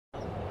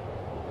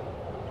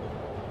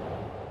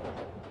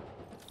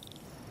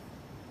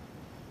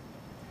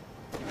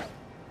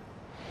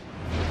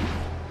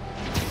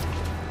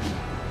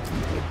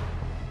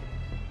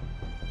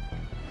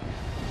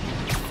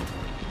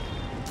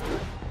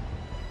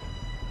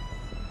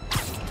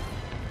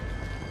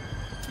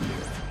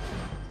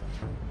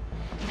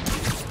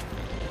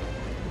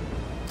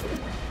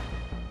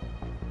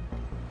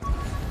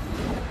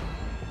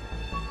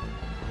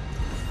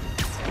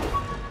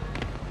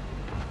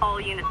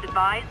units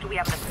advised. We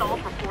have an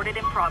assault reported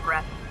in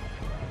progress.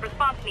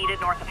 Response needed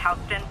north of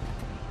Houston.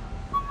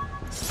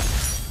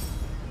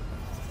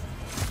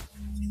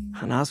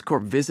 An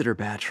Oscorp visitor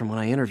badge from when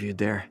I interviewed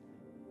there.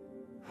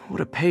 Would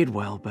have paid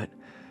well, but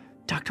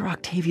Dr.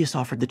 Octavius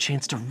offered the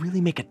chance to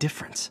really make a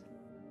difference.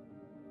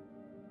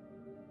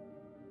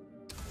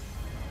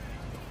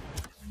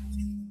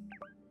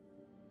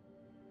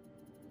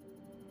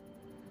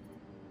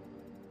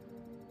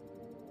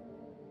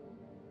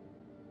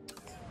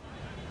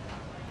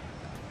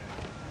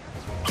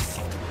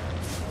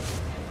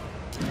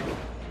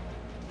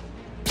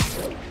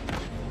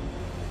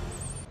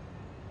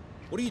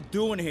 What are you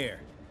doing here?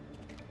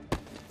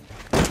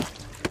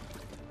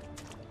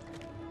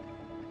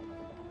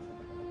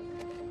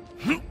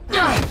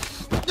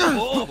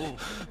 Oh,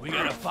 we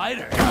got a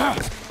fighter.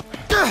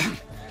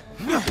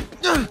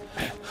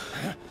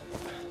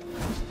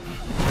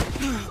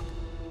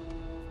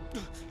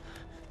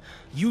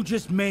 You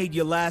just made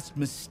your last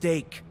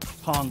mistake,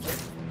 punk.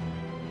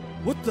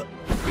 What the?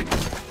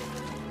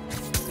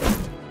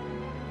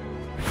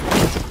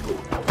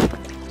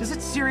 Does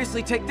it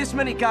seriously take this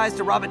many guys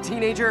to rob a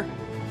teenager?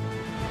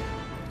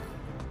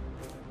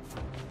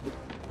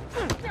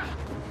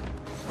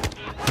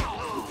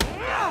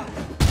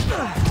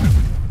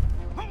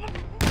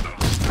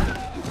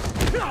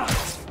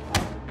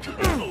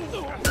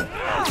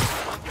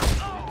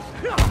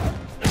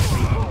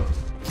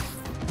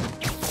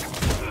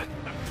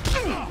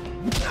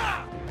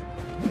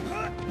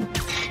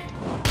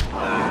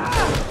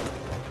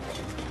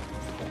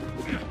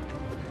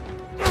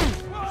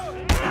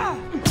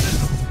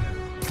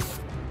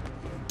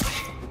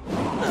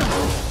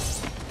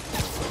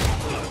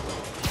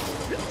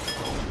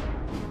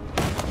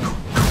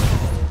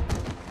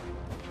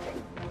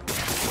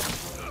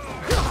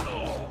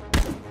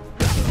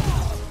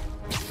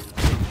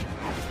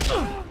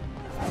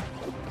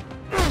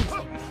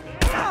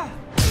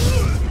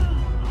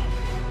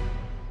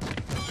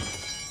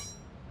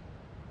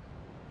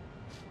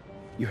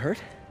 You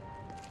hurt?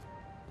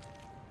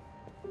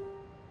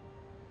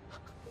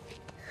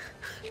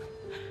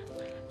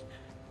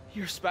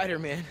 You're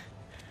Spider-Man.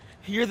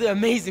 You're the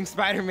amazing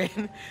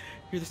Spider-Man.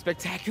 You're the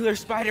spectacular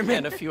Spider-Man.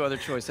 And a few other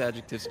choice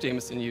adjectives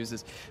Jameson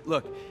uses.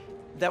 Look,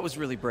 that was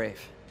really brave.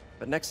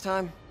 But next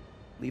time,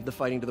 leave the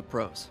fighting to the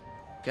pros,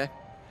 okay?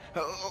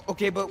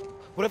 Okay, but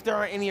what if there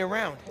aren't any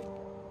around?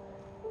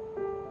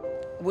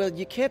 Well,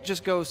 you can't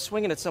just go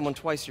swinging at someone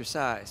twice your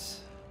size.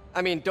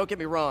 I mean, don't get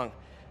me wrong.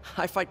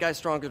 I fight guys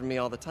stronger than me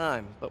all the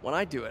time, but when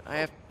I do it, I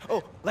have...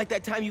 Oh, like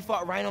that time you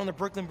fought Rhino on the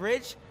Brooklyn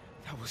Bridge?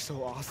 That was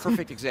so awesome.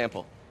 Perfect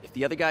example. If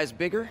the other guy's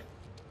bigger,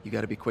 you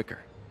gotta be quicker.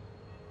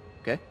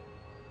 Okay?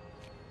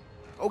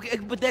 Okay,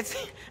 but that's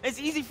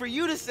easy for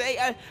you to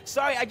say.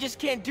 Sorry, I just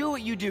can't do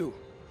what you do.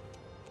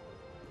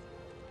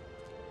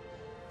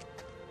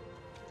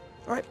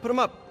 All right, put him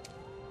up.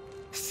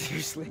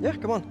 Seriously? Yeah,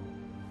 come on.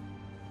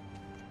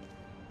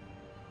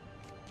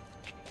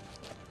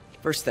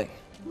 First thing.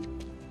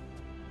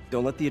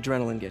 Don't let the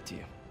adrenaline get to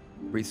you.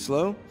 Breathe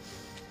slow,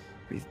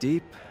 breathe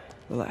deep,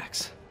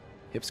 relax.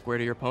 Hip square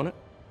to your opponent.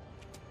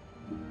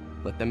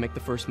 Let them make the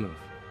first move.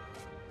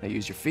 Now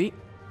use your feet.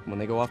 When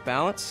they go off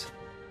balance,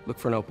 look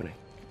for an opening.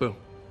 Boom.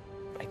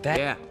 Like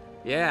that?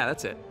 Yeah,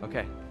 that's it.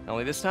 Okay.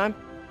 Only this time,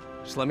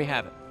 just let me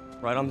have it.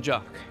 Right on the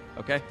jaw.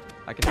 Okay?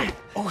 I can...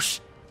 Oh,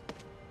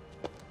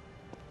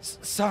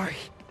 sorry.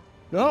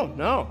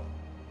 No.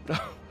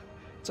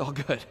 It's all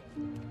good.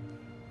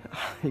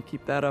 You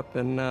keep that up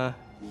and,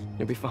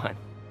 you'll be fine.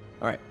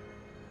 All right.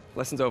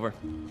 Lesson's over.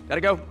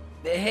 Gotta go.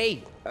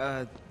 Hey,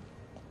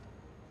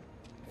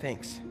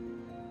 thanks.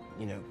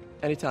 You know.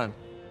 Anytime.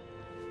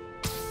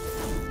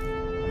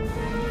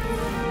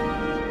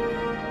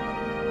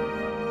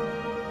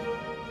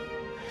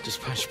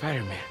 Just punch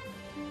Spider-Man.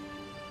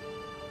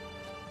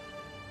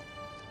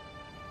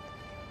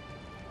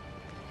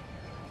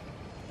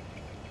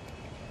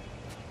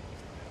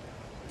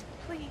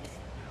 Please.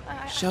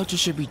 Shelter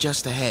should be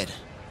just ahead.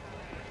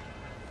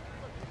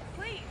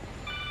 Please.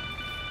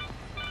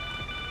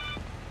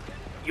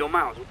 Yo,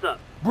 Miles, what's up?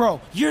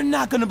 Bro, you're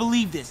not gonna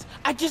believe this.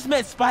 I just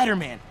met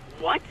Spider-Man.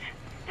 What?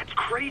 That's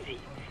crazy.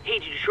 Hey,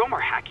 did you show him our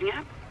hacking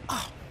app?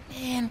 Oh,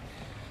 man.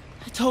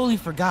 I totally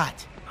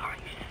forgot. Oh,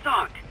 you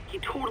suck. He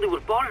totally would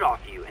have bought it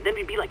off you, and then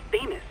we'd be, like,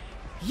 famous.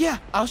 Yeah,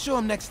 I'll show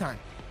him next time.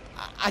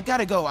 I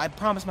gotta go. I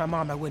promised my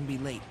mom I wouldn't be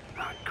late.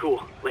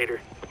 Cool. Later.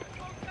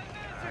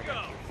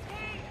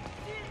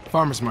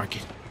 Farmer's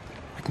market.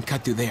 I can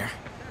cut through there.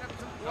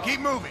 Keep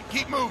moving,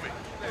 keep moving.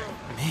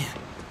 Man,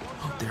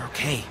 hope they're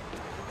okay.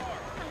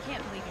 I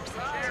can't believe you're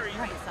saying the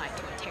right side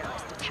to a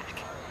terrorist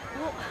attack.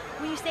 Well,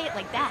 when you say it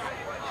like that,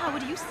 how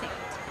would you say it?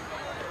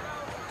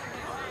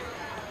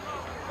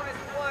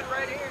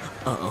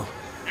 Uh-oh.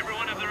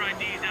 Everyone have their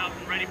IDs out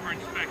and ready for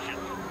inspection.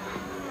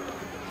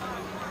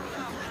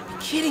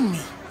 You're kidding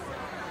me.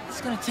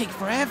 It's gonna take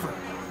forever.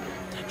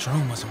 That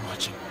drone wasn't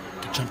watching.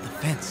 I could jump the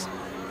fence.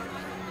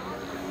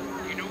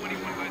 You know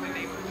anyone by the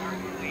name of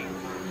Martin Lee?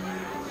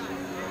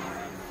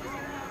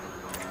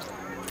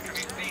 Have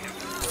you seen him?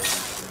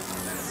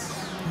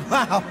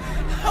 Wow,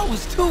 That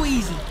was too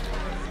easy.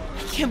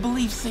 I can't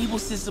believe Sable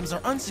systems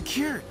are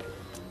unsecured.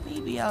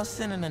 Maybe I'll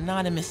send an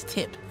anonymous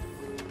tip.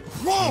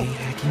 Whoa! Hey,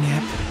 hacking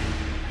app.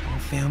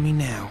 Don't fail me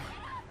now.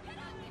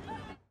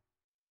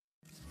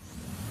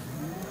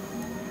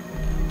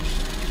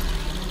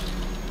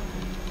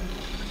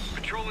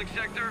 Patrolling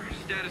sector,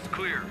 status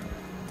clear.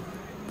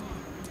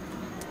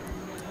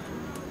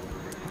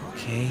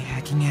 Okay,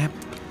 hacking app.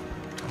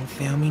 Don't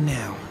fail me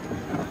now.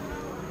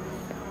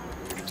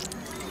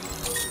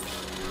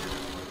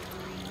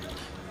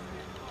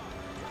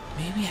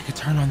 Maybe I could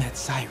turn on that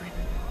siren.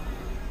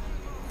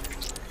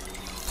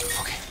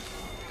 Okay.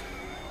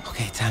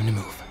 Okay, time to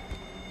move.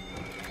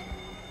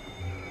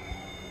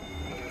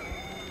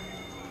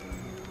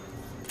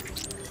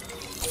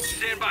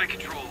 Stand by,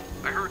 Control.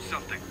 I heard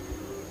something.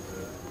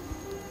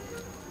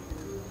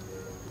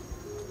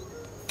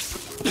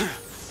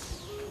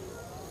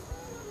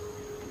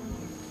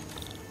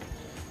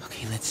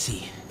 Okay, let's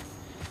see.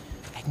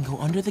 I can go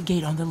under the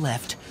gate on the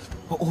left,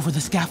 or over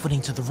the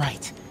scaffolding to the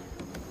right.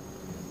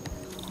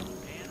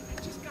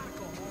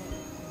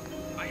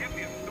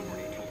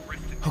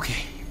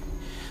 Okay,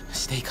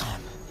 stay calm.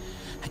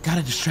 I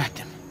gotta distract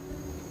him.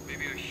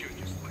 Maybe I should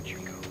just let you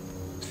go.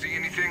 See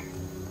anything?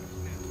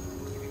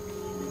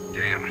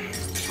 Damn,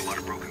 there's a lot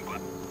of broken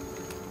glass.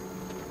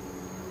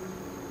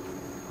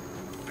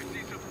 I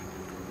see something.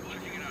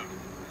 Blocking it out.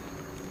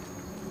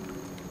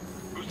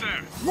 Who's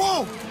there?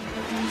 Whoa!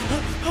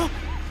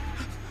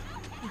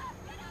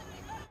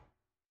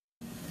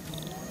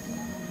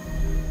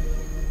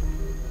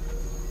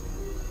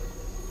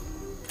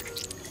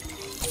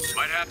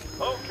 Might happen.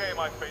 Okay,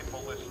 my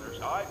faithful listeners,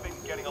 I've been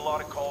getting a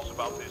lot of calls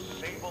about this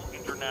Sable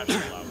International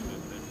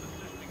outfit that's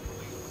assisting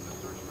police with the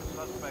search for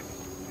suspects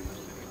in the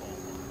City Hall.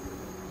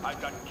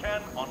 I've got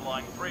Ken on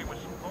line 3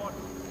 with some thoughts.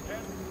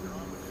 Ken, you're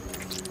on with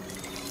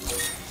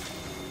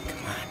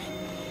Come on.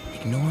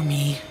 Ignore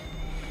me.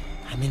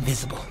 I'm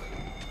invisible.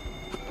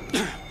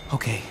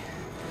 Okay,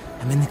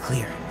 I'm in the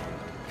clear.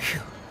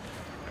 Phew.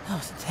 That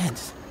was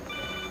intense.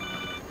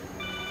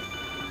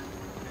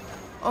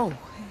 Oh,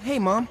 hey,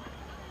 Mom.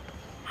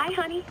 Hi,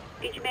 honey.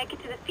 Did you make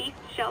it to the Feast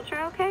shelter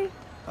okay?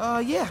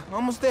 Yeah,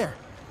 almost there.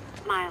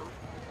 Miles,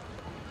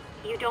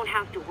 you don't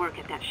have to work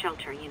at that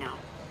shelter, you know.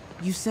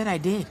 You said I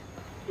did.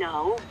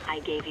 No, I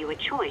gave you a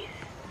choice.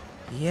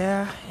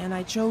 Yeah, and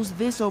I chose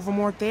this over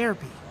more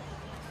therapy.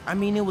 I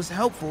mean, it was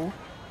helpful.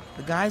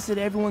 The guy said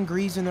everyone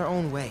grieves in their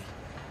own way.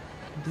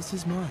 This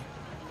is mine.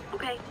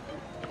 Okay.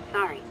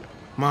 Sorry.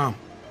 Mom.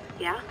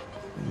 Yeah?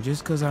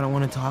 Just because I don't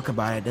want to talk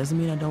about it doesn't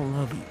mean I don't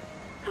love you.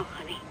 Oh,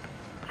 honey.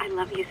 I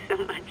love you so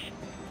much.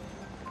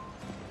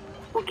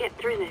 We'll get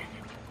through this.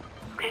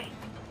 Okay?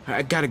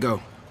 I gotta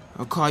go.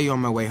 I'll call you on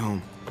my way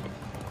home.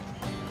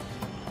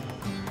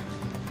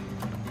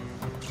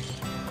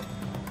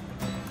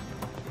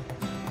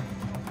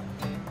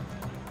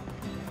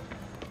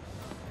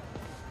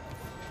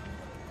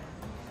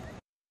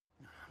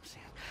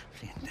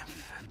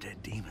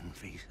 Dead demon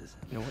faces.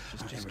 You know what?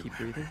 Just keep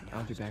breathing.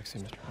 I'll be back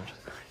soon, Mr. Hodges.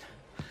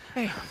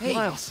 Hey,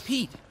 Miles.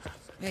 Pete.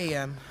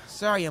 Hey,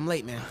 sorry I'm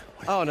late, man.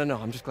 Oh, no,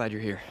 I'm just glad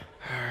you're here.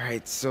 All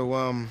right, so,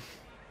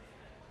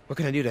 what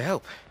can I do to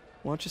help?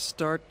 Why don't you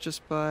start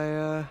just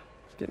by,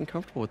 getting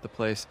comfortable with the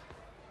place.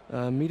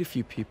 Meet a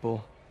few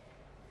people.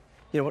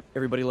 You know what?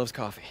 Everybody loves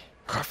coffee.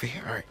 Coffee?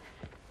 All right.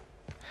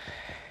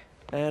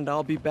 And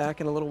I'll be back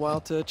in a little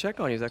while to check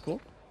on you. Is that cool?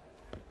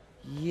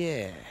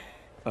 Yeah.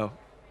 Oh,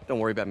 don't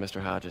worry about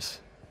Mr. Hodges.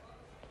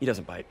 He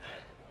doesn't bite.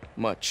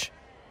 Much.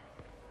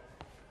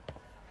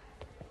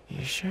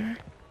 You sure?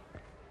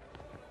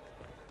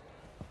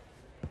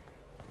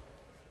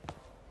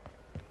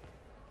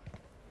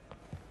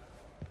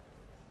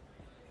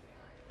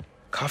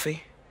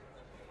 Coffee?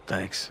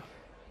 Thanks.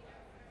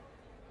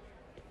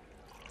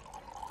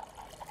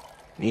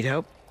 Need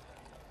help?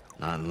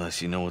 Not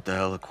unless you know what the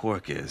hell a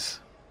quark is.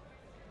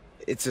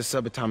 It's a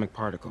subatomic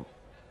particle.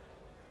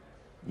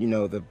 You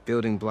know, the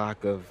building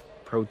block of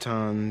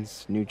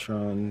protons,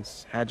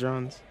 neutrons,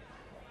 hadrons.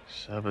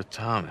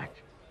 Subatomic.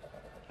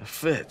 It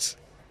fits.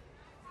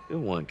 Good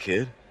one,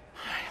 kid.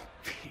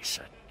 Piece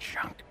of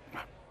junk.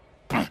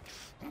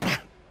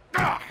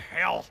 Ah,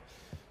 hell.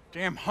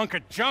 Damn hunk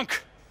of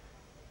junk.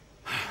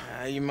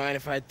 You mind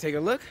if I take a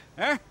look?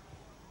 Huh?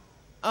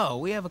 Oh,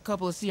 we have a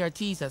couple of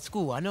CRTs at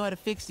school. I know how to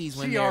fix these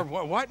when CR they're...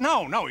 what?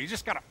 No, you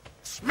just gotta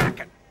smack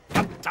it.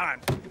 Up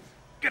time.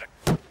 Get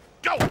it.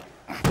 Go!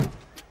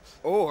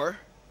 Or,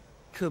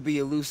 could be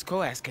a loose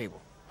coax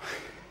cable.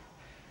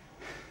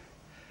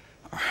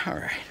 All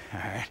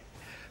right.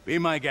 Be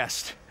my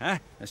guest, huh,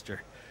 Mr.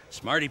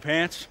 Smarty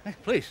Pants? Hey,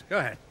 please, go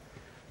ahead.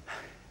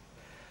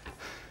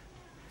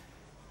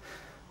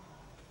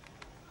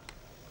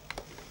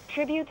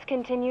 Tributes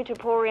continue to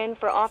pour in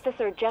for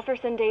Officer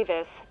Jefferson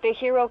Davis, the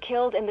hero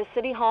killed in the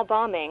City Hall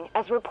bombing,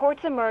 as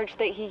reports emerge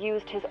that he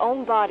used his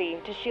own body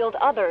to shield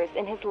others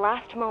in his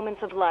last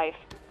moments of life.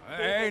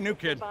 Hey, new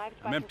kid.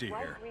 I'm empty his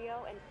wife, here.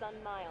 Rio, and son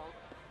Miles,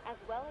 as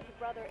well as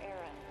brother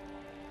Aaron.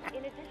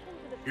 In addition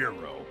to the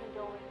Hero.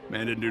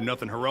 Man didn't do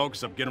nothing heroic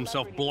except get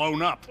himself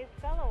blown up. His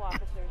fellow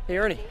officers Hey,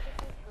 Ernie.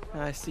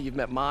 I see you've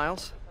met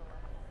Miles.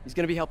 He's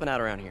gonna be helping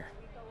out around here.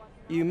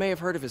 You may have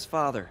heard of his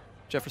father,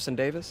 Jefferson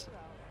Davis.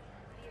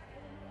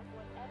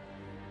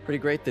 Pretty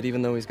great that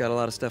even though he's got a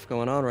lot of stuff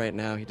going on right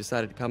now, he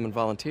decided to come and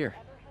volunteer.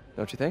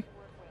 Don't you think?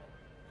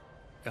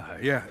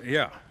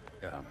 Yeah.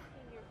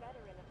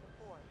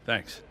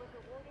 Thanks.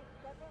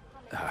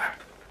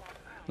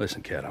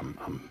 Listen, kid,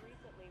 I'm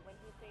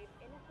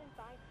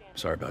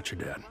sorry about your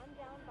dad.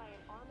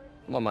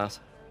 Come on, Miles.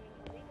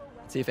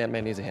 Let's see if Aunt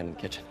May needs a hand in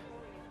the kitchen.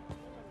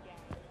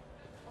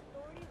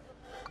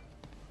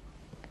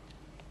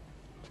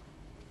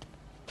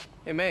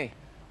 Hey, May.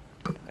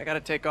 I gotta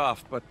take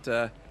off,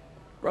 but,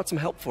 brought some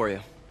help for you.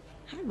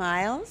 Hi,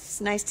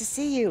 Miles. Nice to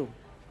see you.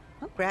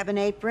 Well, grab an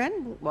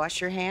apron, wash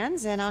your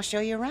hands, and I'll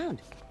show you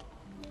around.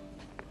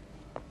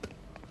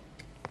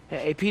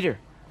 Hey, Peter.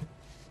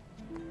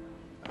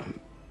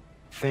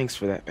 Thanks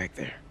for that back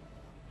there.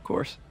 Of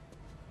course.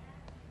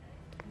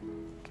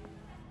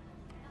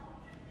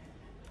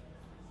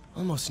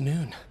 Almost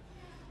noon.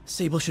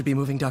 Sable should be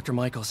moving Dr.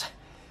 Michaels.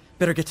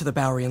 Better get to the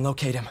Bowery and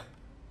locate him.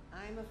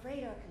 I'm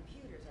afraid our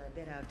computers are a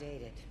bit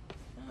outdated.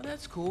 Oh,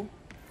 that's cool.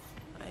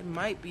 I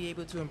might be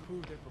able to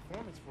improve their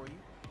performance for you.